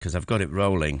because I've got it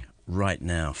rolling right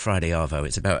now. Friday Arvo,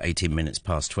 it's about 18 minutes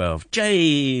past 12.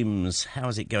 James,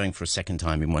 how's it going for a second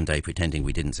time in one day, pretending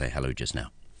we didn't say hello just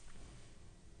now?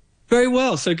 Very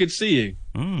well, so good to see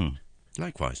you.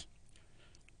 Likewise.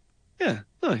 Yeah,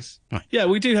 nice. Right. Yeah,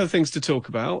 we do have things to talk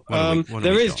about. What have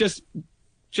There we is got?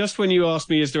 just when you asked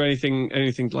me, is there anything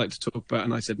to like to talk about,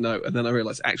 and I said no, and then I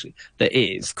realised actually there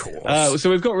is. Of course.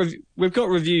 So we've got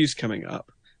reviews coming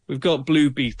up. We've got Blue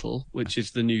Beetle, which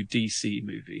is the new DC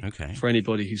movie. Okay. For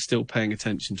anybody who's still paying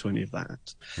attention to any of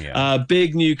that. Yeah.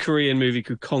 Big new Korean movie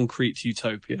called Concrete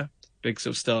Utopia. Big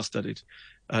sort of star-studded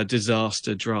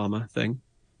disaster drama thing.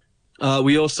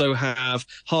 We also have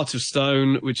Heart of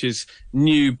Stone, which is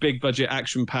new big budget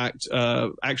action-packed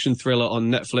action thriller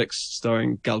on Netflix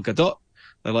starring Gal Gadot.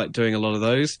 They like doing a lot of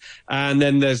those. And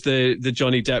then there's the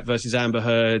Johnny Depp versus Amber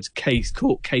Heard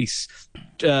court case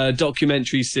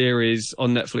documentary series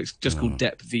on Netflix just called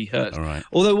Depp v. Heard. All right.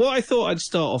 Although what I thought I'd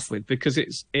start off with, because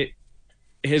it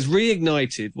has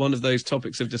reignited one of those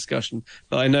topics of discussion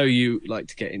that I know you like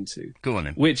to get into. Go on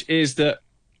then. Which is that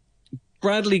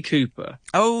Bradley Cooper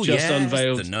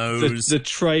unveiled the nose.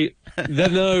 The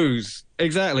nose.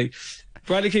 Exactly.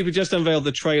 Bradley Cooper just unveiled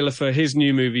the trailer for his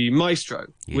new movie, Maestro,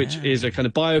 which is a kind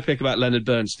of biopic about Leonard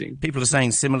Bernstein. People are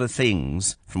saying similar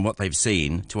things from what they've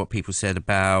seen to what people said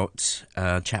about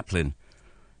Chaplin,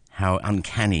 how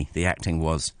uncanny the acting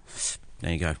was.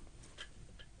 There you go.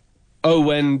 Oh,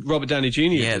 when Robert Downey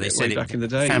Jr. They said way back in the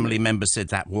day. Family members said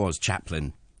that was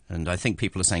Chaplin, and I think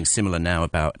people are saying similar now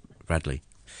about Bradley.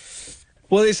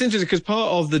 Well, it's interesting because part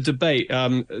of the debate,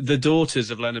 the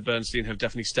daughters of Leonard Bernstein have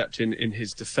definitely stepped in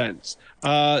his defense.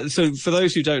 So for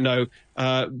those who don't know,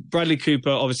 Bradley Cooper,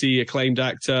 obviously acclaimed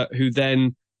actor who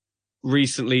then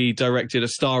recently directed A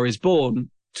Star is Born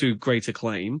to great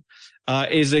acclaim,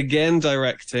 is again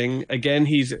directing. Again,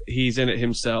 he's in it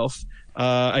himself.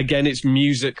 Again, it's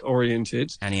music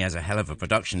oriented. And he has a hell of a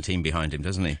production team behind him,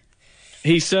 doesn't he?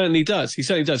 He certainly does.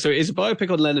 So it is a biopic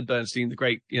on Leonard Bernstein, the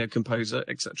great, composer,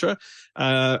 etc.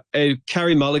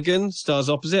 Carey Mulligan stars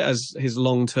opposite as his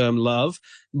long-term love.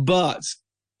 But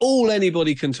all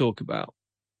anybody can talk about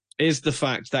is the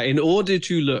fact that in order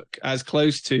to look as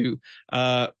close to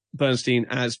Bernstein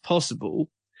as possible,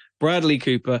 Bradley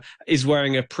Cooper is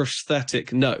wearing a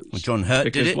prosthetic nose. Well, John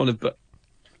Hurt did it.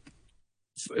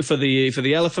 For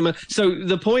the Elephant Man. So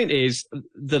the point is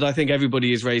that I think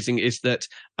everybody is raising is that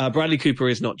Bradley Cooper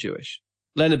is not Jewish.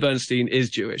 Leonard Bernstein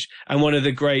is Jewish. And one of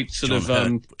the great sort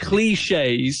of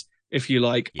cliches, if you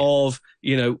like, of,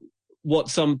 what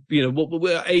some,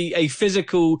 a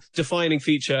physical defining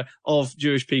feature of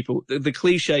Jewish people. The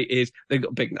cliche is they've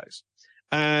got a big nose.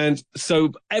 And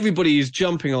so everybody is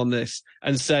jumping on this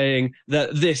and saying that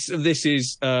this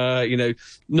is,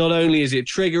 not only is it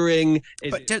triggering...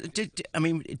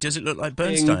 does it look like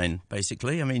Bernstein,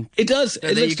 basically? I mean... It does.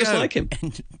 It looks just like him.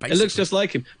 It looks just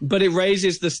like him. But it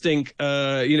raises the stink,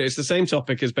 it's the same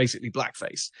topic as basically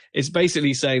blackface. It's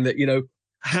basically saying that,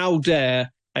 how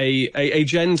dare a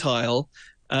Gentile...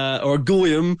 or a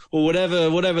goyim, or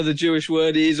whatever the Jewish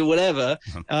word is, or whatever.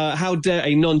 How dare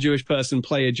a non-Jewish person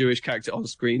play a Jewish character on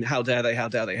screen? How dare they? How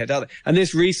dare they? How dare they? And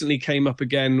this recently came up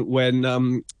again when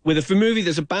with a movie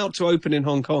that's about to open in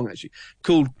Hong Kong, actually,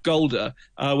 called Golda,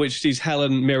 which sees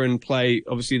Helen Mirren play,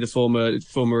 obviously, the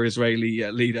former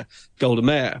Israeli leader, Golda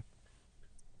Meir.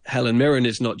 Helen Mirren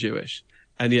is not Jewish.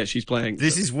 And yet she's playing.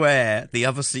 This is where the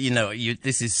other,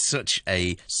 this is such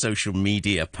a social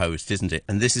media post, isn't it?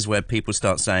 And this is where people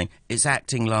start saying, it's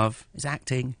acting, love. It's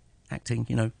acting,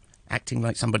 acting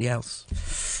like somebody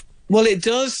else. Well, it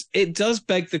does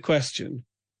beg the question,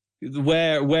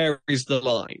 where is the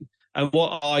line? And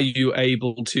what are you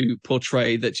able to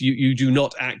portray that you do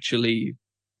not actually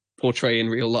portray in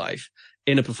real life?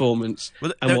 In a performance.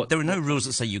 Well, there are no rules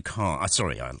that say you can't.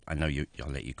 I know I'll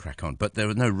let you crack on, but there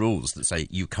are no rules that say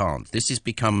you can't. This has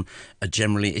become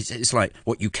it's like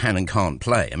what you can and can't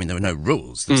play. I mean, there are no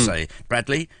rules that say,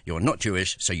 Bradley, you're not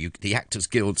Jewish, so the Actors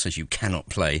Guild says you cannot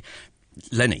play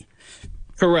Lenny.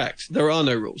 Correct. There are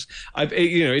no rules.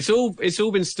 It's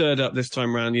all been stirred up this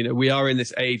time around. We are in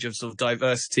this age of sort of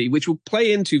diversity, which will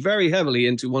play very heavily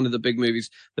into one of the big movies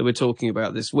that we're talking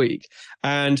about this week.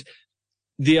 And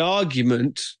the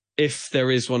argument, if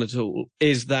there is one at all,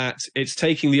 is that it's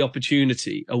taking the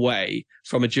opportunity away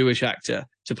from a Jewish actor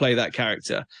to play that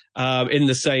character, in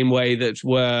the same way that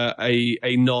were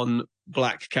a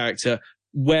non-black character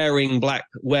wear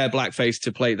blackface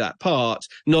to play that part.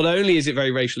 Not only is it very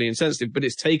racially insensitive, but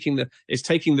it's taking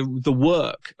the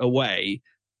work away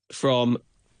from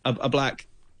a black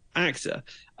actor.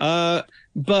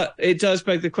 But it does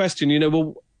beg the question,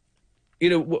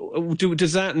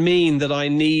 does that mean that I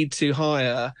need to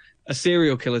hire a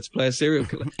serial killer to play a serial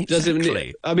killer.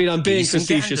 Exactly. I mean, I'm being Decent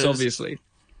facetious, Ganders. obviously.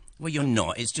 Well, you're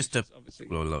not. It's just a. Obviously.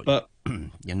 Well, look, But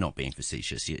you're not being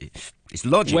facetious. It's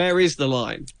logic. where is the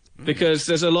line? Because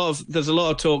there's a lot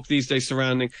of talk these days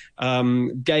surrounding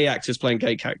gay actors playing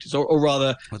gay characters, or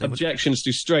rather objections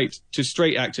to straight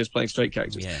actors playing straight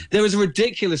characters. Yeah. There was a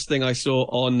ridiculous thing I saw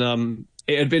on.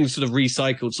 It had been sort of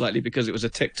recycled slightly because it was a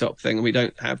TikTok thing, and we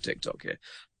don't have TikTok here.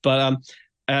 But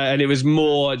and it was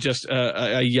more just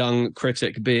a young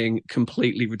critic being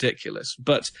completely ridiculous.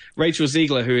 But Rachel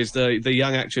Ziegler, who is the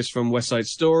young actress from West Side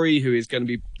Story, who is going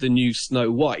to be the new Snow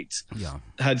White,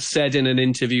 had said in an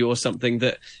interview or something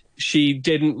that she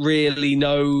didn't really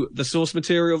know the source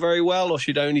material very well, or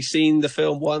she'd only seen the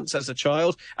film once as a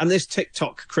child. And this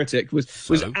TikTok critic was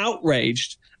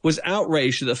outraged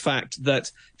at the fact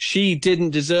that she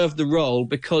didn't deserve the role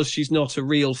because she's not a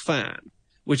real fan,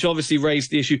 which obviously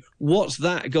raised the issue. What's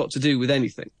that got to do with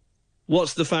anything?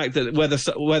 What's the fact that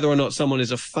whether or not someone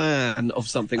is a fan of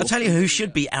something? I'll tell you who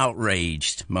should be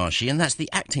outraged, Marshy, and that's the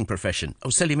acting profession.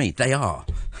 Oh, silly me, they are,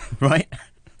 right?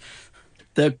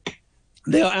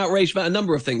 They are outraged about a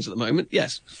number of things at the moment.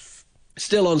 Yes,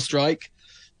 still on strike.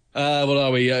 What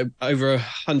are we? Over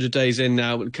 100 days in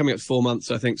now, coming up 4 months,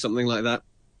 I think, something like that.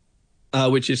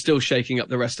 Which is still shaking up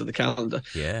the rest of the calendar.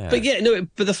 Yeah. But yeah, no.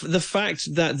 But the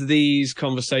fact that these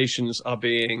conversations are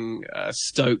being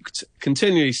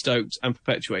continually stoked and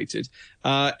perpetuated,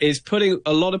 is putting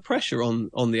a lot of pressure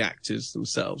on the actors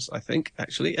themselves, I think,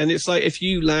 actually. And it's like, if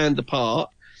you land the part,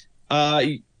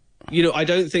 I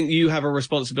don't think you have a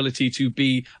responsibility to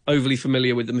be overly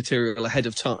familiar with the material ahead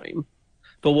of time.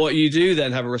 But what you do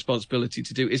then have a responsibility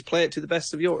to do is play it to the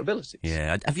best of your abilities.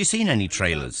 Yeah. Have you seen any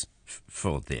trailers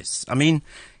for this? I mean,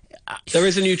 there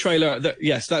is a new trailer.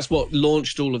 Yes, that's what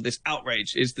launched all of this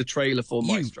outrage. Is the trailer for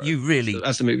Maestro? You really,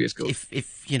 as the movie is called.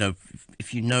 If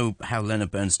you know how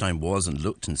Leonard Bernstein was and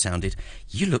looked and sounded,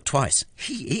 you look twice.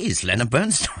 He is Leonard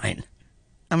Bernstein.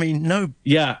 I mean, no,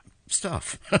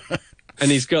 stuff.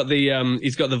 And he's got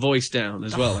the voice down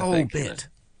as well. The whole I think, bit.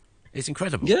 It's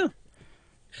incredible. Yeah.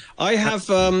 I have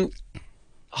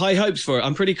high hopes for it.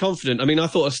 I'm pretty confident. I mean, I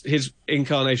thought his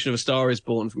incarnation of A Star Is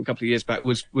Born from a couple of years back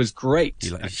was great.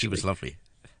 She was lovely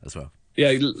as well.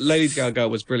 Yeah, Lady Gaga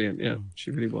was brilliant. Yeah,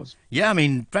 she really was. Yeah, I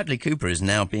mean, Bradley Cooper is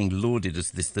now being lauded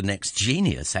as the next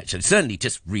genius, actually. Certainly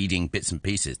just reading bits and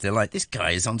pieces. They're like, this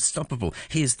guy is unstoppable.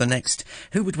 He is the next,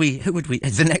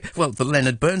 the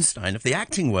Leonard Bernstein of the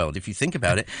acting world, if you think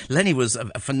about it. Lenny was a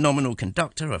phenomenal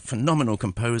conductor, a phenomenal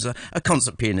composer, a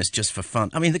concert pianist just for fun.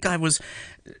 I mean, the guy was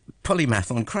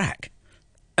polymath on crack.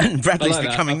 And Bradley's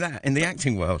becoming that in the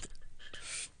acting world.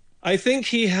 I think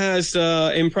he has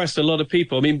impressed a lot of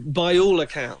people. I mean, by all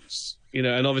accounts,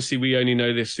 and obviously we only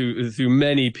know this through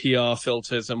many PR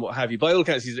filters and what have you. By all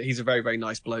accounts, he's a very, very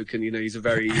nice bloke, and he's a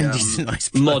very he's a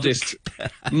nice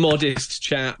modest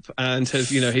chap, and has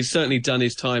he's certainly done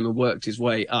his time and worked his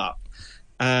way up.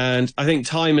 And I think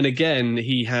time and again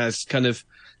he has kind of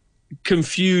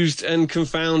confused and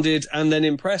confounded and then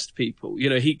impressed people.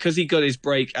 Because he got his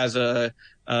break as a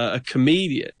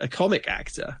comedian, a comic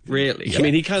actor, really. Yeah. I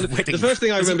mean, he kind of... The first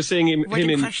thing I remember seeing him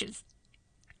in... Crashes?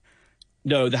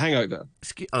 No, The Hangover.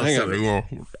 Sorry, yeah.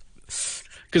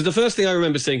 Because the first thing I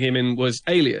remember seeing him in was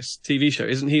Alias TV show.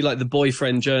 Isn't he like the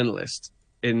boyfriend journalist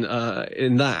in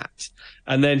that?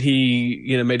 And then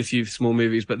he, made a few small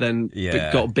movies, but then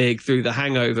got big through the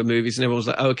Hangover movies, and everyone was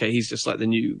like, oh, okay, he's just like the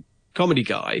new comedy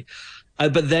guy.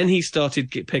 But then he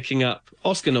started picking up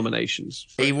Oscar nominations.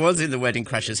 He was in The Wedding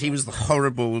Crashers. He was the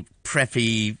horrible,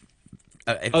 preppy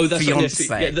that's fiancé.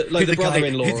 Right, yes. Like the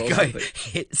brother-in-law or something.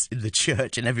 Hits in the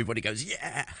church and everybody goes,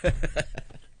 yeah!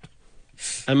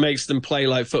 And makes them play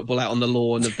like football out on the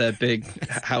lawn of their big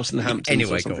house in the Hamptons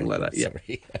or something like that. Yeah.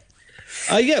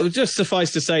 It would just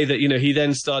suffice to say that, he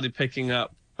then started picking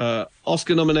up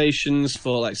Oscar nominations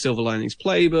for like Silver Linings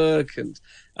Playbook and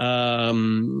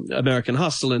American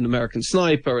Hustle and American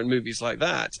Sniper and movies like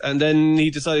that. And then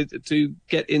he decided to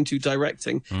get into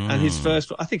directing. And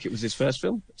I think it was his first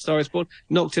film, Star Is Born,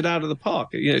 knocked it out of the park.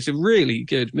 It's a really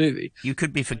good movie. You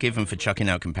could be forgiven for chucking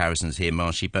out comparisons here,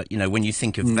 Marshy, but, when you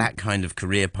think of that kind of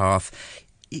career path,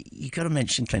 you got to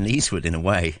mention Clint Eastwood in a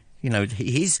way.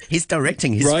 His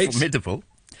directing is formidable.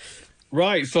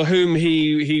 Right, for whom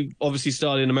he obviously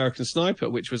starred in American Sniper,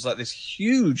 which was like this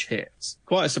huge hit,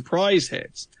 quite a surprise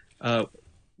hit. Back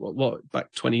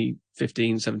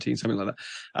 2015, 17, something like that.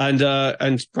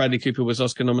 And Bradley Cooper was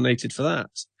Oscar nominated for that.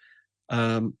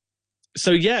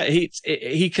 So yeah,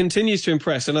 he continues to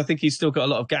impress, and I think he's still got a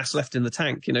lot of gas left in the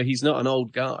tank. He's not an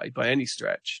old guy by any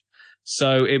stretch.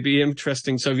 So it'd be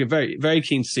interesting. So you're very, very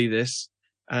keen to see this,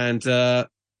 and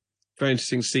very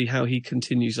interesting to see how he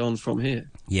continues on from here.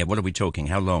 Yeah, what are we talking?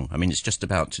 How long? I mean, it's just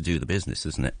about to do the business,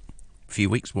 isn't it? A few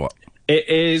weeks, what? It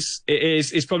is.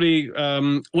 It's probably.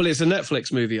 Well, it's a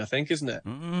Netflix movie, I think, isn't it?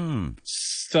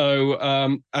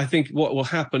 So I think what will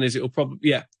happen is it will probably.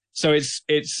 Yeah. So it's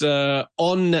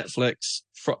on Netflix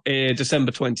for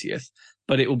December 20th,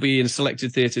 but it will be in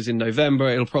selected theaters in November.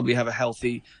 It'll probably have a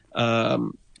healthy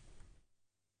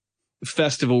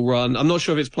festival run. I'm not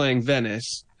sure if it's playing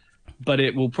Venice, but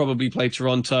it will probably play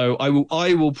Toronto.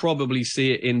 I will probably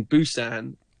see it in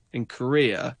Busan in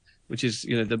Korea, which is,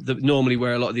 you know, the normally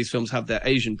where a lot of these films have their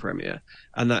Asian premiere,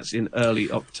 and that's in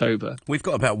early October. We've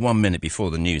got about 1 minute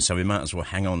before the news, so we might as well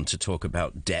hang on to talk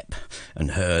about Depp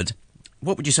and Heard.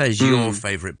 What would you say is your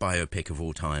favourite biopic of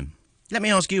all time? Let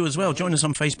me ask you as well. Join us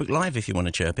on Facebook Live if you want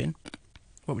to chirp in.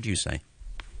 What would you say?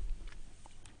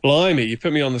 Blimey, you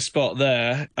put me on the spot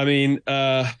there. I mean,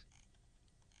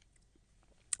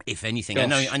 if anything,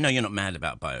 gosh. I know you're not mad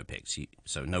about biopics,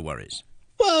 so no worries.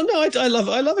 Well, no, I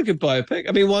love a good biopic.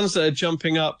 I mean, ones that are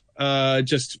jumping up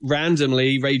just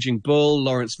randomly: Raging Bull,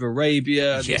 Lawrence of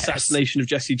Arabia, Yes. The Assassination of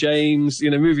Jesse James. You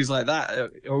know, movies like that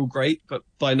are all great, but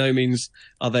by no means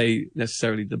are they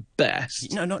necessarily the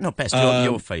best. No, not best.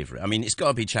 Your favourite. I mean, it's got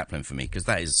to be Chaplin for me because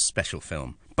that is a special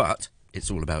film. But it's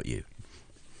all about you.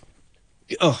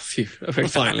 Oh, phew. Okay,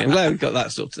 finally, I'm glad we got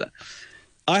that sorted out.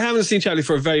 I haven't seen Chaplin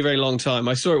for a very, very long time.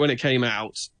 I saw it when it came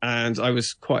out, and I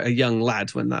was quite a young lad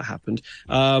when that happened.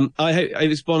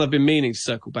 It's one I've been meaning to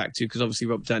circle back to because obviously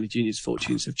Robert Downey Jr.'s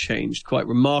fortunes have changed quite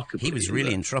remarkably. He was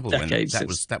really in trouble when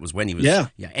that was when he was. Yeah.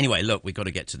 Anyway, look, we've got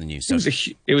to get to the news. So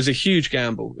it was a huge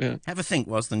gamble. Yeah. have a think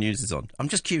whilst the news is on. I'm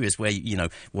just curious where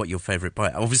what your favourite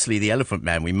bite. Obviously, The Elephant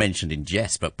Man we mentioned in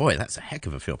jest, but boy, that's a heck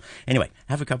of a film. Anyway,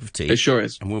 have a cup of tea. It sure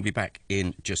is. And we'll be back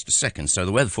in just a second. So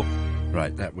the weather for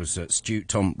right, that was Stu,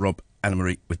 Tom, Rob,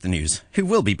 Anna-Marie with the news, who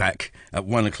will be back at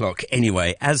 1 o'clock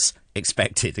anyway, as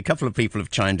expected. A couple of people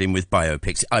have chimed in with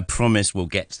biopics. I promise we'll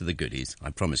get to the goodies.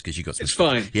 I promise, because you got some. It's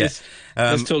fine. Yeah.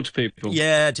 Let's talk to people.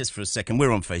 Yeah, just for a second.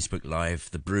 We're on Facebook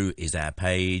Live. The Brew is our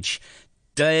page.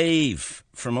 Dave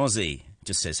from Aussie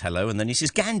just says hello, and then he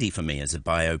says Gandhi for me as a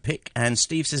biopic. And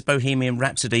Steve says Bohemian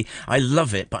Rhapsody. I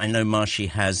love it, but I know Marshy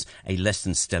has a less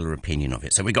than stellar opinion of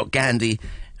it. So we got Gandhi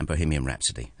and Bohemian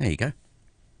Rhapsody. There you go.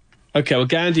 Okay, well,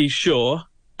 Gandhi, sure.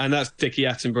 And that's Dickie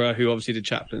Attenborough, who obviously did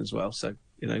Chaplin as well. So,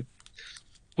 you know,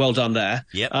 well done there.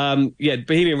 Yep. Yeah,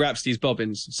 Bohemian Rhapsody's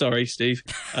Bobbins. Sorry, Steve.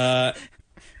 The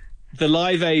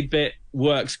Live Aid bit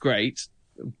works great,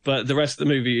 but the rest of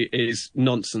the movie is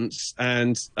nonsense.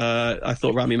 And I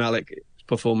thought Rami Malek's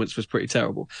performance was pretty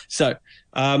terrible. So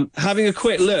having a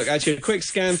quick look, actually a quick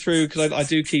scan through, because I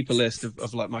do keep a list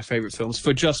of like my favorite films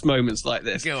for just moments like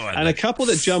this. Go on, and a couple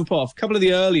that jump off, a couple of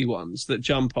the early ones that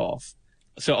jump off,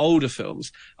 so older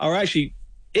films, are actually,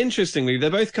 interestingly, they're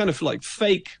both kind of like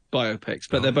fake biopics,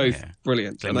 but they're both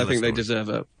brilliant. And I think they deserve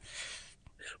a...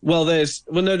 Well,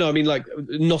 I mean, like,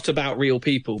 not about real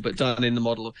people, but done in the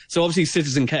model of... So obviously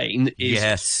Citizen Kane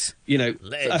is,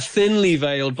 a thinly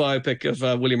veiled biopic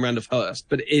of William Randolph Hearst,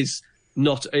 but it's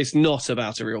not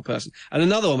about a real person. And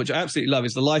another one, which I absolutely love,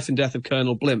 is The Life and Death of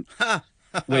Colonel Blimp,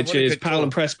 which is Powell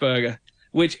and Pressburger,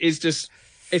 which is just...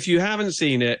 If you haven't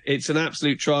seen it, it's an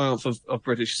absolute triumph of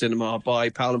British cinema by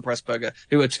Powell and Pressburger,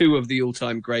 who are two of the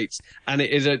all-time greats. And it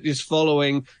is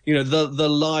following, the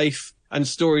life and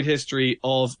storied history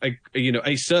of a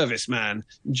serviceman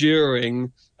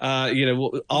during,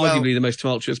 arguably the most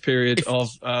tumultuous period of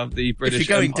the British If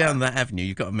you're going Empire. down that avenue,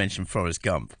 you've got to mention Forrest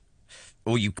Gump.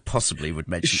 Or you possibly would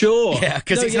mention... Sure. Yeah,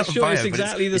 because it's not a bio, it's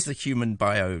exactly it's the human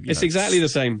bio. It's exactly the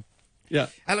same. Yeah.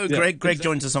 Hello, Greg. Greg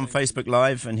joins us on Facebook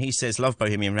Live, and he says, love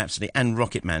Bohemian Rhapsody and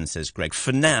Rocket Man, says Greg.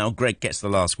 For now, Greg gets the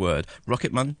last word.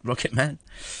 Rocket Man? Rocket Man?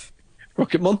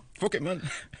 What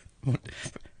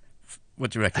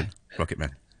do you reckon, Rocket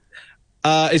Man?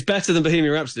 It's better than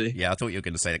Bohemian Rhapsody. Yeah, I thought you were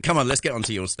going to say that. Come on, let's get on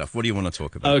to your stuff. What do you want to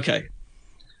talk about? Okay.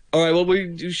 All right, well,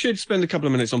 we should spend a couple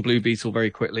of minutes on Blue Beetle very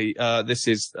quickly. This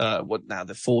is, the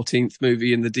 14th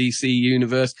movie in the DC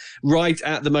universe. Right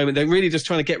at the moment, they're really just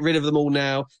trying to get rid of them all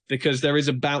now because there is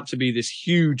about to be this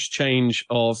huge change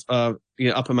of,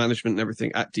 upper management and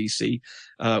everything at DC,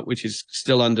 which is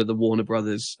still under the Warner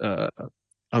Brothers,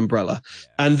 umbrella.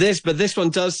 Yeah. And this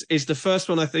one is the first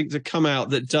one, I think, to come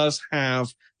out that does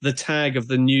have the tag of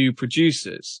the new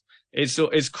producers.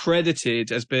 It's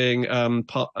credited as being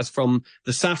as from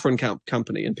the Safran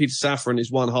company, and Peter Safran is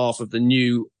one half of the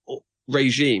new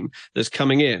regime that's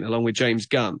coming in, along with James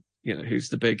Gunn. Who's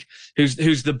the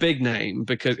big name,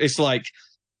 because it's like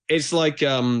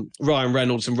Ryan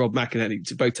Reynolds and Rob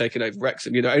McElhenney both taking over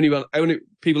Wrexham. Only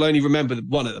people only remember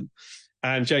one of them,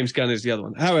 and James Gunn is the other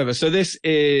one. However, so this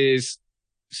is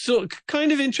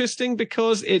kind of interesting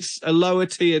because it's a lower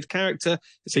tiered character.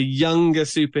 It's a younger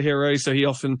superhero, so he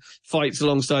often fights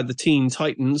alongside the Teen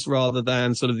Titans rather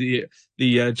than sort of the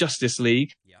Justice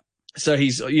League. Yeah. So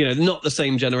he's, not the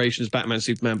same generation as Batman,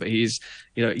 Superman, but he's,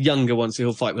 younger ones. So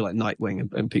he'll fight with like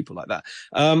Nightwing and people like that.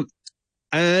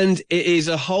 And it is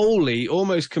a wholly,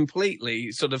 almost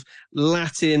completely sort of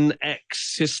Latin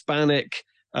Hispanic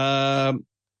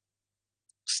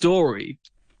story.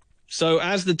 So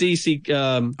as the DC,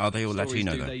 are they all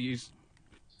Latino?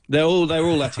 They're all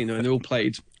Latino, and they're all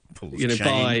played,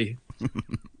 by.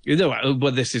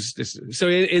 Well, this is so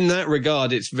in that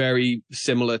regard, it's very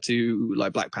similar to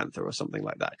like Black Panther or something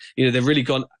like that. They've really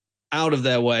gone out of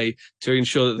their way to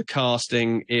ensure that the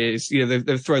casting is,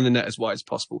 they've thrown the net as wide as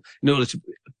possible in order to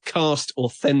cast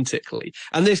authentically.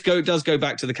 And this does go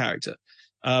back to the character.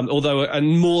 Although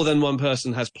more than one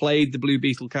person has played the Blue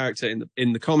Beetle character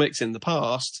in the comics in the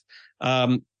past,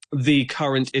 the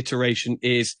current iteration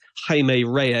is Jaime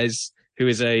Reyes, who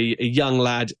is a young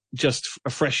lad, just a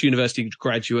fresh university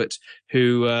graduate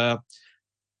who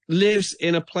lives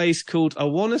in a place called, I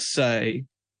want to say,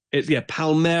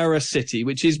 Palmera City,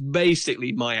 which is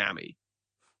basically Miami.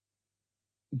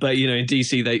 But, in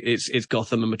DC, it's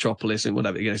Gotham and Metropolis and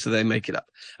whatever, so they make it up.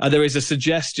 There is a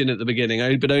suggestion at the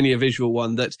beginning, but only a visual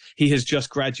one, that he has just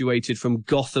graduated from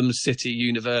Gotham City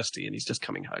University and he's just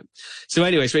coming home. So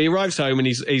anyway, so he arrives home and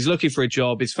he's looking for a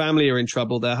job. His family are in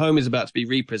trouble. Their home is about to be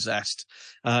repossessed.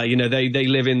 They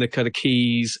live in the kind of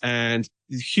Keys, and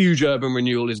huge urban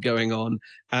renewal is going on,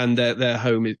 and their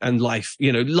home and life,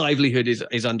 livelihood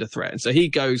is under threat. And so he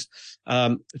goes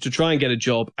to try and get a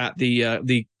job at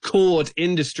the Cord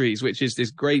Industries, which is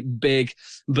this great big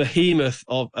behemoth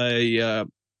of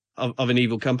an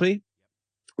evil company.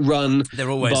 They're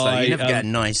always you never get a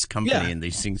nice company in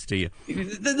these things, do you?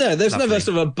 No, there's never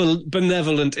sort of a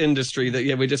benevolent industry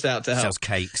that we're just out to help. Sells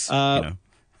cakes,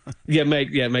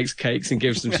 makes cakes and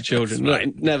gives them to children.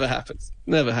 Right. Never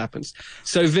happens.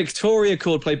 So Victoria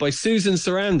Cord, played by Susan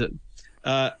Sarandon,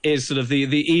 is sort of the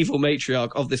evil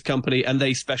matriarch of this company, and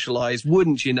they specialize,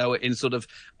 wouldn't you know it, in sort of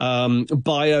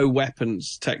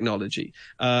bioweapons technology,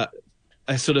 a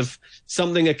sort of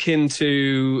something akin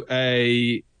to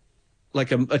a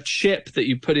chip that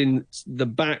you put in the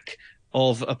back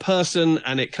of a person,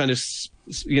 and it kind of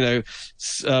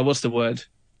what's the word?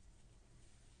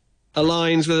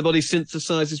 Aligns with their body,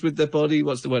 synthesizes with their body.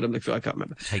 What's the word I'm looking for? I can't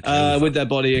remember. With their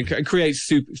body and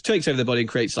takes over their body and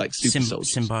creates like super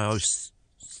soldiers. Symbiosis.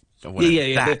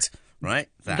 That. Right?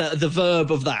 That. The verb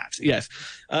of that, yes.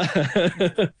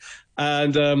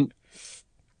 And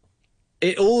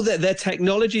their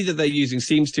technology that they're using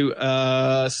seems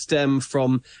to stem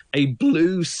from a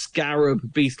blue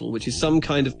scarab beetle, which is some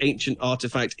kind of ancient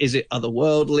artifact. Is it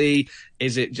otherworldly?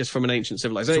 Is it just from an ancient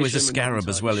civilization? It's always a scarab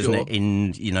as well, isn't it?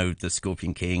 In the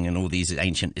Scorpion King and all these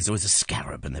ancient, it's always a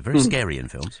scarab, and they're very scary in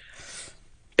films.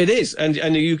 It is, and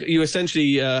you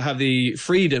essentially have the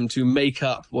freedom to make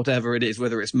up whatever it is,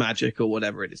 whether it's magic or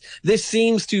whatever it is. This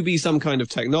seems to be some kind of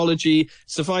technology.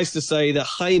 Suffice to say that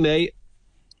Jaime,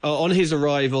 on his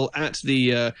arrival at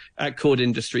Cord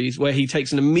Industries, where he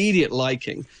takes an immediate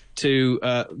liking to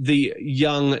the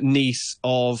young niece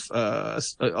of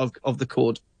the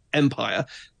Cord Empire,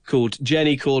 called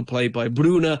Jenny Cord, played by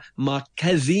Bruna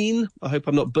Marquezine. I hope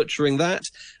I'm not butchering that.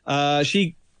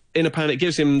 She, in a panic,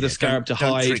 gives him the scarab to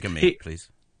hide. Don't trigger me, please.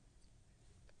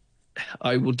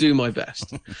 I will do my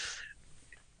best.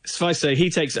 Suffice to say, he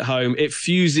takes it home. It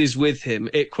fuses with him.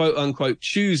 It quote unquote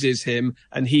chooses him,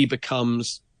 and he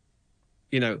becomes,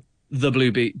 the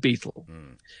Blue Beetle.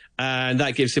 And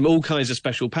that gives him all kinds of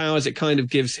special powers. It kind of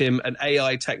gives him an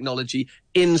AI technology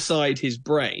inside his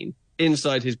brain,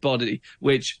 inside his body,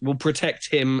 which will protect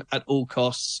him at all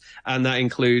costs. And that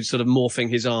includes sort of morphing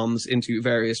his arms into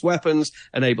various weapons,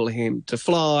 enabling him to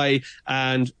fly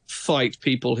and fight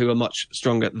people who are much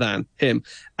stronger than him.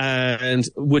 And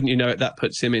wouldn't you know it, that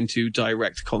puts him into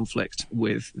direct conflict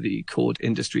with the Cord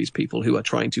Industries people who are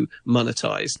trying to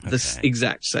monetize this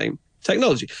exact same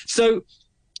technology. So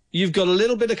you've got a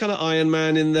little bit of kind of Iron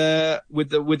Man in there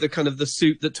with the kind of the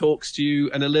suit that talks to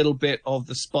you, and a little bit of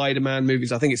the Spider-Man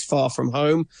movies. I think it's Far From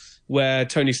Home, where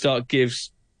Tony Stark gives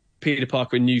Peter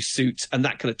Parker a new suit, and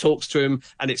that kind of talks to him,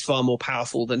 and it's far more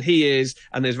powerful than he is.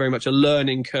 And there's very much a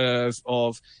learning curve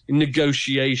of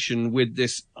negotiation with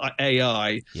this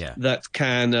AI that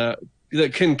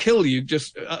can kill you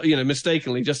just,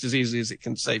 mistakenly, just as easily as it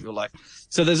can save your life.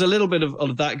 So there's a little bit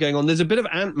of that going on. There's a bit of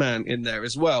Ant-Man in there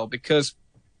as well, because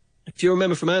if you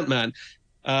remember from Ant-Man,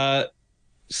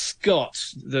 Scott,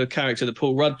 the character that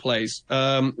Paul Rudd plays,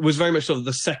 was very much sort of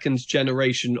the second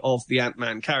generation of the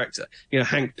Ant-Man character. You know,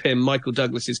 Hank Pym, Michael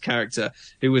Douglas's character,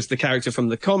 who was the character from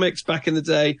the comics back in the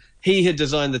day. He had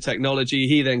designed the technology.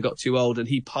 He then got too old and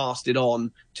he passed it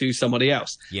on to somebody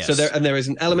else. Yes. So there is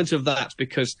an element of that,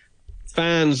 because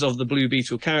fans of the Blue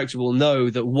Beetle character will know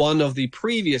that one of the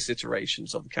previous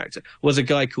iterations of the character was a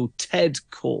guy called Ted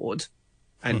Kord.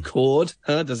 And Kord,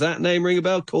 does that name ring a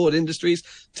bell? Kord Industries.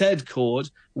 Ted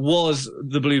Kord was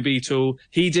the Blue Beetle.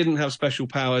 He didn't have special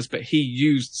powers, but he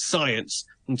used science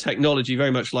and technology,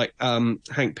 very much like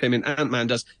Hank Pym in Ant-Man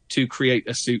does, to create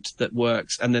a suit that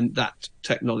works. And then that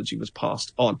technology was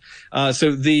passed on.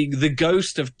 So the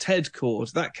ghost of Ted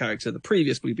Kord, that character, the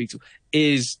previous Blue Beetle,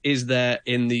 is there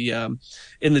in the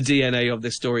DNA of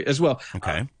this story as well.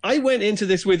 Okay. I went into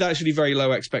this with actually very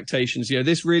low expectations. You know,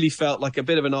 this really felt like a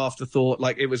bit of an afterthought.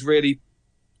 Like, it was really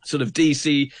sort of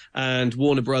DC and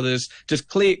Warner Brothers just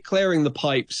clearing the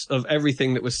pipes of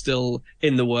everything that was still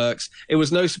in the works. It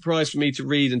was no surprise for me to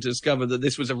read and to discover that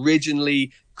this was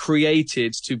originally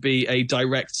created to be a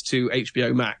direct to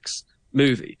HBO Max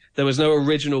movie. There was no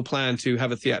original plan to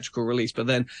have a theatrical release, but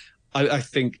then I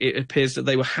think it appears that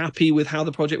they were happy with how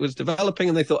the project was developing,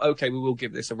 and they thought, okay, we will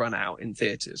give this a run out in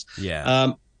theaters.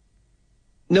 Yeah.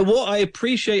 Now, what I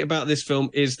appreciate about this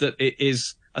film is that it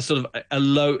is a sort of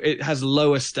it has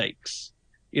lower stakes.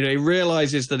 You know, it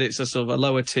realizes that it's a sort of a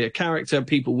lower tier character.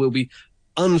 People will be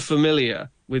unfamiliar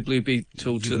with Blue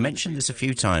Beetle. You mentioned this a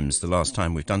few times the last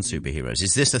time we've done superheroes.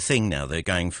 Is this a thing now? They're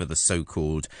going for the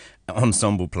so-called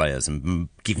ensemble players and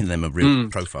giving them a real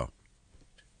profile?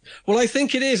 Well, I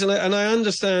think it is, and I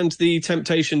understand the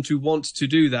temptation to want to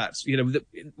do that. You know,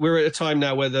 we're at a time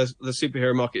now where the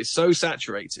superhero market is so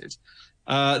saturated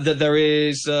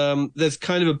that there's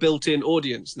kind of a built-in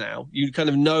audience now. You kind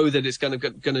of know that it's going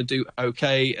to do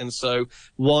okay, and so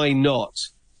why not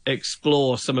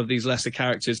explore some of these lesser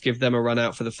characters, give them a run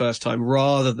out for the first time,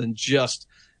 rather than just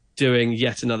doing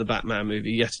yet another Batman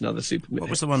movie, yet another Superman. What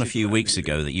was the one a few weeks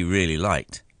ago that you really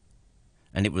liked?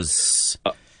 And it was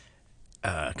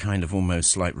kind of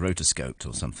almost like rotoscoped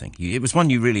or something. It was one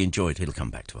you really enjoyed. It'll come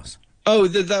back to us. Oh,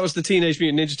 that was the Teenage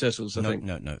Mutant Ninja Turtles, I think.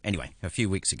 No. Anyway, a few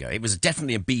weeks ago. It was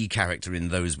definitely a B character in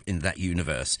that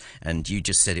universe, and you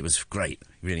just said it was great.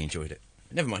 Really enjoyed it.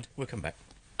 Never mind, we'll come back.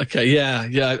 Okay, yeah,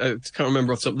 I can't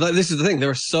remember off the top. This is the thing, there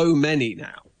are so many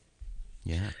now.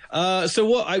 Yeah. So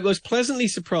what I was pleasantly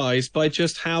surprised by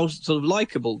just how sort of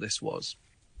likable this was.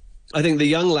 I think the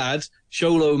young lad,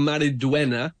 Xolo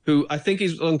Mariduena, who I think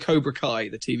is on Cobra Kai,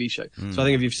 the TV show. So I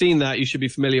think if you've seen that, you should be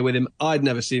familiar with him. I'd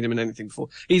never seen him in anything before.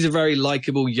 He's a very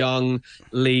likable young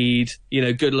lead,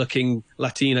 good-looking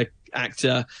Latina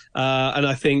actor. And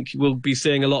I think we'll be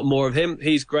seeing a lot more of him.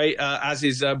 He's great, as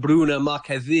is Bruna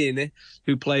Marquezine,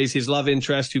 who plays his love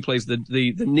interest, who plays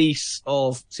the niece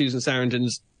of Susan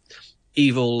Sarandon's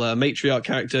evil matriarch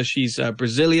character. She's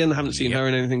Brazilian. Haven't seen her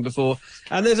in anything before.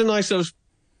 And there's a nice sort of,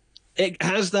 it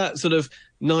has that sort of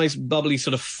nice, bubbly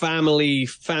sort of family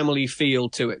feel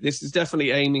to it. This is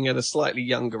definitely aiming at a slightly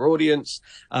younger audience.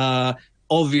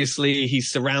 Obviously, he's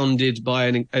surrounded by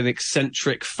an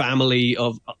eccentric family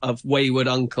of wayward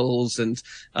uncles and,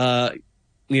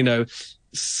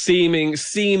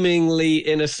 seemingly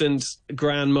innocent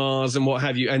grandmas and what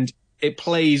have you. And it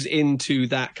plays into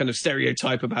that kind of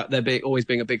stereotype about there always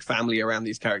being a big family around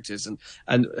these characters,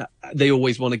 and they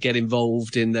always want to get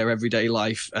involved in their everyday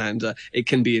life, and it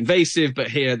can be invasive, but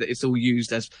here that it's all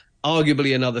used as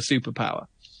arguably another superpower.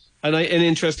 And an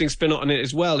interesting spin on it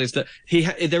as well is that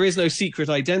there is no secret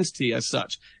identity as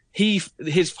such. His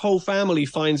whole family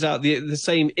finds out the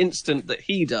same instant that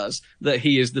he does that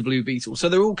he is the Blue Beetle. So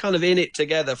they're all kind of in it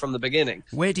together from the beginning.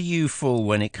 Where do you fall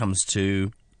when it comes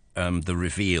to the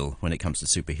reveal when it comes to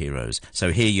superheroes?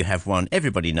 So here you have one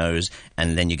everybody knows,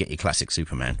 and then you get your classic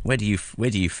Superman. Where do you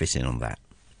fit in on that?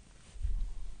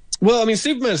 Well, I mean,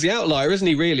 Superman's the outlier, isn't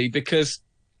he? Really, because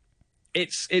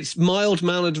it's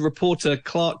mild-mannered reporter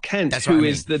Clark Kent who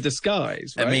is the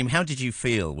disguise. Right? I mean, how did you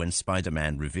feel when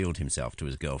Spider-Man revealed himself to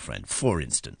his girlfriend, for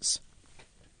instance?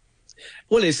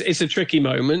 Well, it's a tricky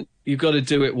moment. You've got to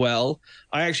do it well.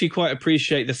 I actually quite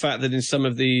appreciate the fact that in some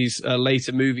of these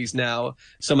later movies now,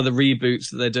 some of the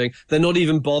reboots that they're doing, they're not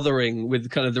even bothering with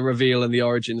kind of the reveal and the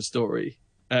origin story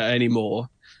anymore.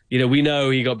 We know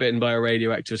he got bitten by a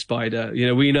radioactive spider.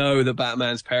 We know that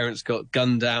Batman's parents got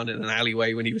gunned down in an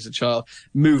alleyway when he was a child.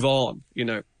 Move on,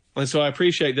 And so I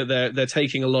appreciate that they're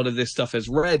taking a lot of this stuff as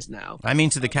read now. I mean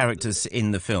to the characters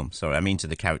in the film.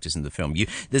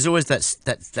 There's always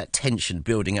that tension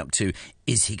building up to,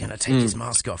 is he going to take his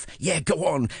mask off? Yeah, go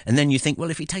on. And then you think, well,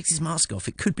 if he takes his mask off,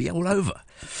 it could be all over.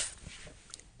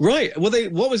 Right. Well,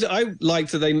 what was it? I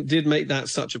liked that they did make that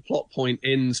such a plot point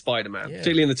in Spider-Man,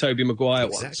 particularly in the Tobey Maguire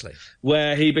ones,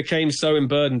 where he became so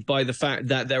emburdened by the fact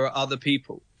that there are other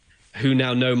people who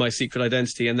now know my secret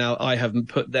identity, and now I have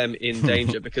put them in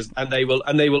danger and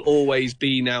they will always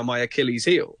be now my Achilles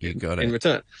heel in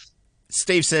return.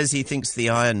 Steve says he thinks the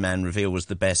Iron Man reveal was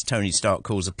the best. Tony Stark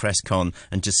calls a press con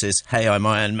and just says, "Hey, I'm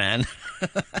Iron Man."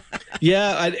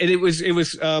 Yeah, and it was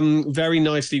very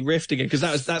nicely riffed again, because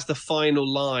that's the final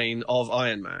line of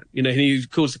Iron Man. You know, he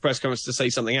calls the press conference to say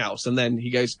something else, and then he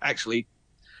goes, "Actually,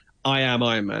 I am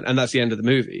Iron Man," and that's the end of the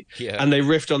movie. Yeah. And they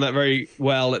riffed on that very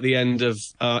well at the end of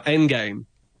Endgame,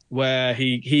 where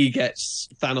he gets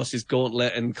Thanos'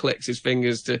 gauntlet and clicks his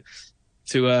fingers to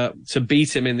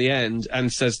beat him in the end,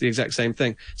 and says the exact same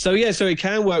thing. So it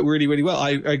can work really, really well.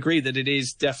 I agree that it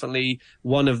is definitely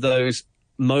one of those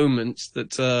moments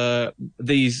that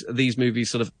these movies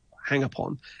sort of hang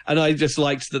upon. And I just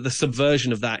liked that the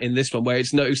subversion of that in this one, where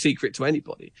it's no secret to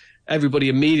anybody. Everybody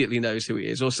immediately knows who he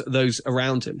is, or those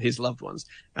around him, his loved ones.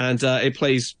 And it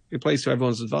plays to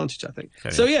everyone's advantage, I think.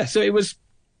 So it was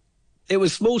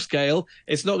small scale.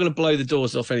 It's not going to blow the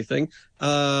doors off anything.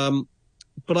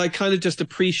 But I kind of just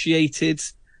appreciated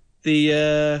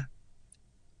the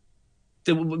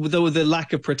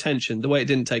lack of pretension, the way it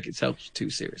didn't take itself too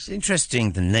seriously. It's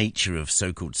interesting, the nature of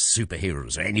so-called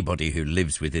superheroes, or anybody who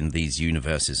lives within these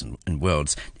universes and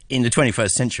worlds in the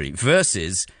 21st century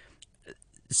versus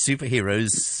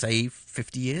superheroes, say,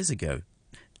 50 years ago.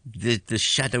 The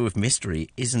shadow of mystery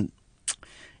isn't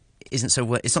so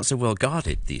well. It's not so well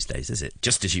guarded these days, is it?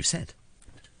 Just as you've said.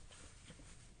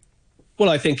 Well,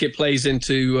 I think it plays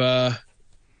into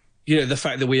the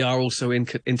fact that we are also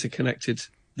interconnected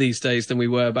these days than we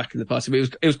were back in the past.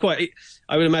 It was quite.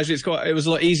 I would imagine it was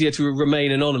a lot easier to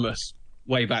remain anonymous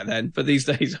way back then, but these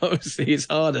days obviously it's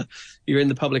harder. You're in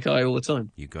the public eye all the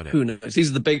time. You got it. Who knows?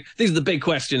 These are the big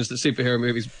questions that superhero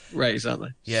movies raise, aren't they?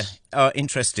 Yeah.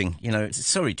 Interesting.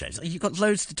 Sorry, James, you've got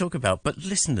loads to talk about, but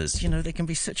listeners, they can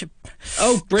be such a.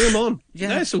 Oh, bring them on. Yeah,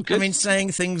 no, it's all good. I mean,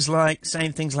 saying things like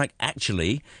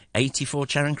actually, 84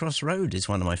 Charing Cross Road is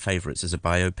one of my favourites as a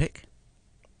biopic.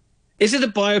 Is it a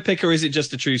biopic or is it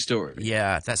just a true story?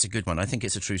 Yeah, that's a good one. I think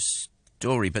it's a true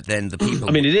story, but then the people...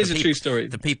 I mean, it is a true story.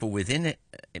 The people within it,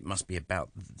 it must be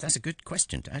about... That's a good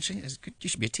question. Actually, you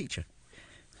should be a teacher.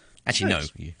 Actually, no,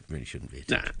 you really shouldn't be a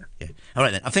teacher. Nah. Yeah. All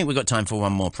right, then. I think we've got time for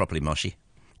one more properly, Moshi.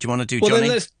 Do you want to do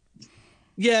Johnny?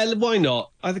 Yeah, why not?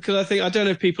 I think I don't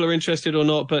know if people are interested or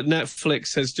not, but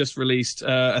Netflix has just released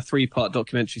a 3-part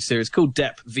documentary series called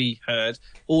Depp v. Heard,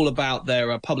 all about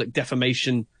their public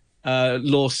defamation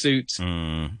lawsuit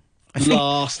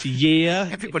last year.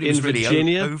 Everybody was really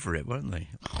Virginia. Over it, weren't they?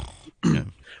 Yeah.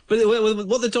 But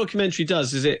what the documentary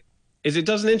does is it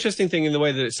does an interesting thing in the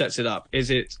way that it sets it up.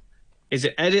 Is it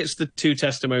edits the two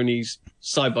testimonies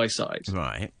side by side,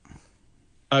 right,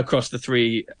 across the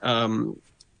 3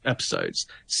 episodes.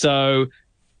 So,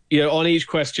 on each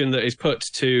question that is put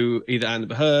to either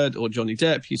Amber Heard or Johnny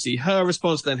Depp, you see her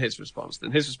response, then his response,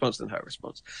 then his response, then her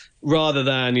response, rather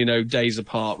than, days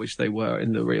apart, which they were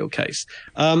in the real case.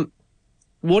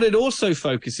 What it also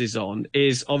focuses on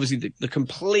is obviously the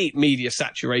complete media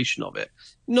saturation of it,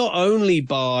 not only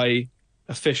by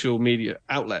official media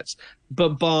outlets,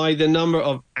 but by the number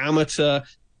of amateur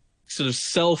sort of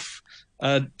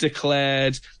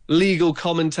self-declared legal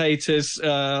commentators,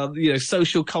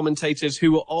 social commentators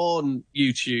who are on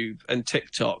YouTube and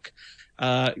TikTok,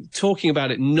 talking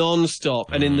about it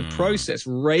non-stop, and in the process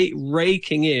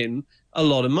raking in a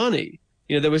lot of money.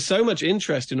 There was so much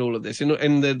interest in all of this,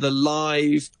 in the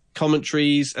live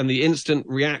commentaries and the instant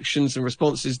reactions and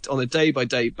responses on a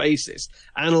day-by-day basis,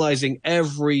 analyzing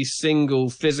every single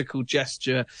physical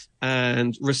gesture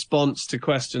and response to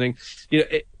questioning,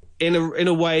 in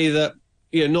a way that,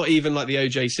 not even like the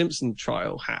O.J. Simpson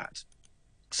trial had.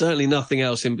 Certainly nothing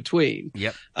else in between.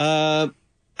 Yep.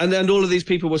 And all of these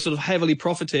people were sort of heavily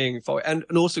profiting for it, and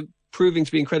also proving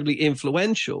to be incredibly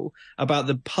influential about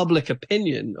the public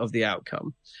opinion of the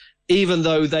outcome, even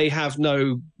though they have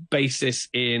no basis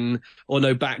in or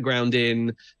no background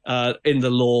in the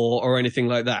law or anything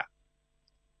like that.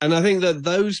 And I think that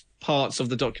those parts of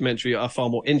the documentary are far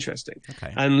more interesting.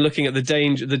 Okay. And looking at the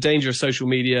danger of social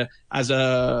media as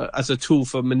a tool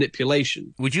for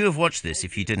manipulation. Would you have watched this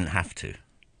if you didn't have to?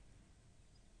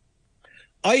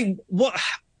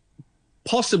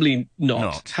 Possibly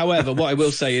not. However, what I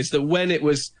will say is that when it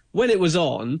was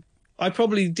on, I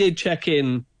probably did check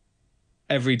in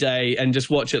every day and just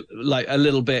watch it like a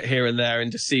little bit here and there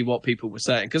and just see what people were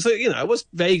saying. Because, I was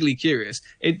vaguely curious.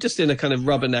 It just in a kind of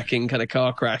rubbernecking kind of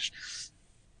car crash.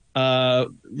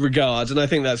 regards, and I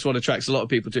think that's what attracts a lot of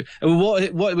people to. And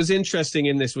what was interesting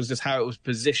in this was just how it was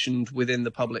positioned within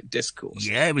the public discourse.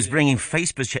 Yeah, it was bringing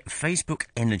Facebook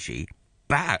energy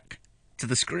back to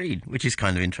the screen, which is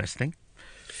kind of interesting.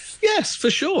 Yes, for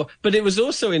sure. But it was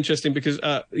also interesting because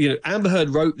Amber Heard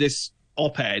wrote this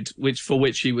op-ed for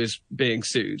which she was being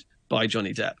sued by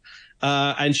Johnny Depp,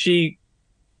 and she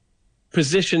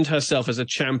positioned herself as a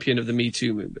champion of the Me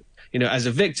Too movement. As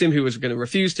a victim who was going to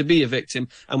refuse to be a victim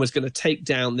and was going to take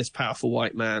down this powerful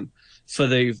white man for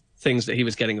the things that he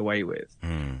was getting away with.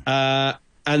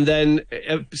 And then,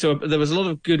 so there was a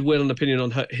lot of goodwill and opinion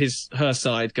on her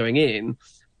side going in.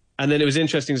 And then it was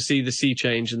interesting to see the sea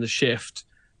change and the shift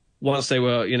once they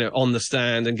were, on the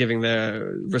stand and giving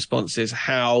their responses,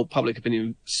 how public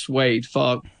opinion swayed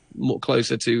far more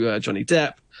closer to Johnny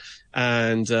Depp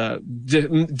and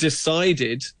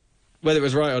decided, whether it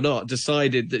was right or not,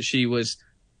 decided that she was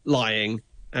lying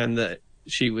and that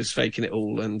she was faking it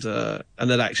all and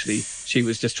that actually she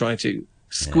was just trying to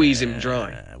squeeze him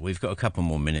dry. We've got a couple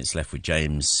more minutes left with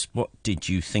James. What did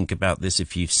you think about this?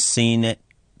 If you've seen it,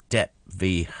 Depp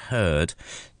v. Heard,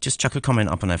 just chuck a comment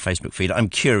up on our Facebook feed. I'm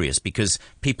curious because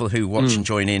people who watch and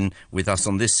join in with us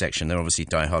on this section, they're obviously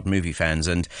diehard movie fans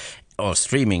or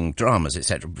streaming dramas,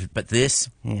 etc. But this,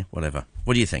 whatever.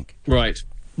 What do you think? Right.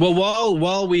 Well,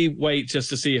 while we wait just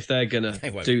to see if they're gonna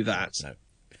do that,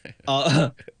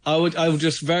 no. I would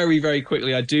just very, very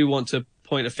quickly. I do want to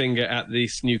point a finger at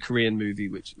this new Korean movie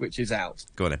which is out.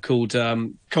 Go on. Called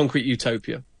Concrete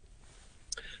Utopia.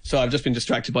 So I've just been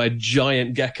distracted by a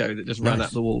giant gecko that just ran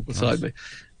up the wall beside me.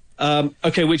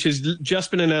 Okay, which has just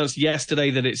been announced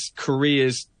yesterday that it's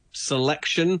Korea's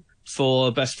selection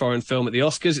for Best Foreign Film at the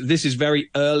Oscars. This is very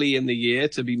early in the year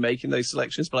to be making those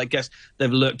selections, but I guess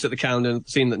they've looked at the calendar and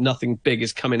seen that nothing big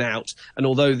is coming out. And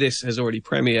although this has already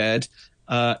premiered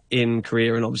in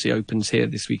Korea and obviously opens here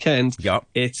this weekend,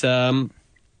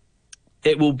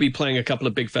 it will be playing a couple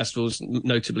of big festivals,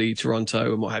 notably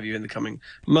Toronto and what have you, in the coming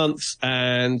months,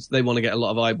 and they want to get a lot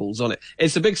of eyeballs on it.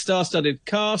 It's a big star-studded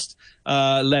cast,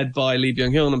 led by Lee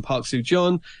Byung-hun and Park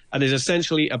Soo-joon, and is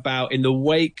essentially about, in the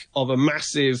wake of a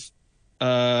massive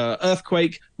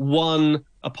earthquake, one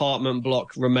apartment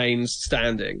block remains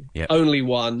standing. Yep. Only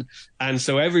one. And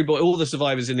so all the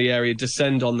survivors in the area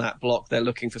descend on that block. They're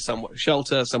looking for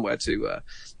shelter, somewhere to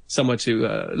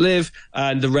live,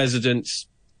 and the residents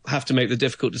have to make the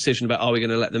difficult decision about, are we going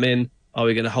to let them in? Are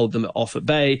we going to hold them off at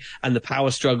bay? And the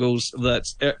power struggles that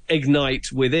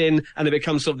ignite within, and it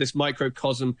becomes sort of this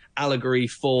microcosm allegory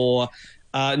for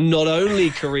not only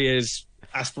Korea's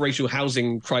aspirational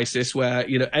housing crisis, where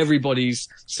everybody's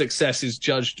success is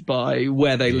judged by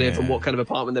where they live and what kind of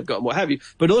apartment they've got and what have you,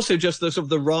 but also just the sort of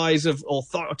the rise of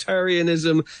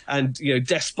authoritarianism and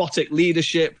despotic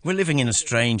leadership. We're living in a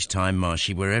strange time,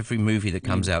 Marshy, where every movie that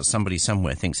comes out, somebody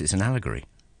somewhere thinks it's an allegory.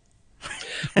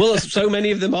 Well, so many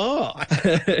of them are,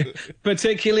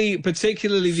 particularly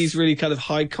these really kind of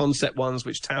high concept ones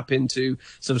which tap into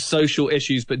sort of social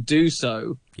issues, but do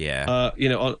so,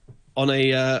 on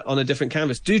a different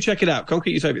canvas. Do check it out,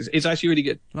 Concrete Utopia. It's actually really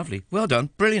good. Lovely, well done,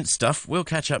 brilliant stuff. We'll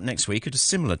catch up next week at a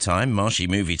similar time. Marshy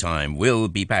Movie Time will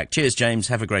be back. Cheers, James.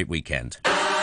 Have a great weekend.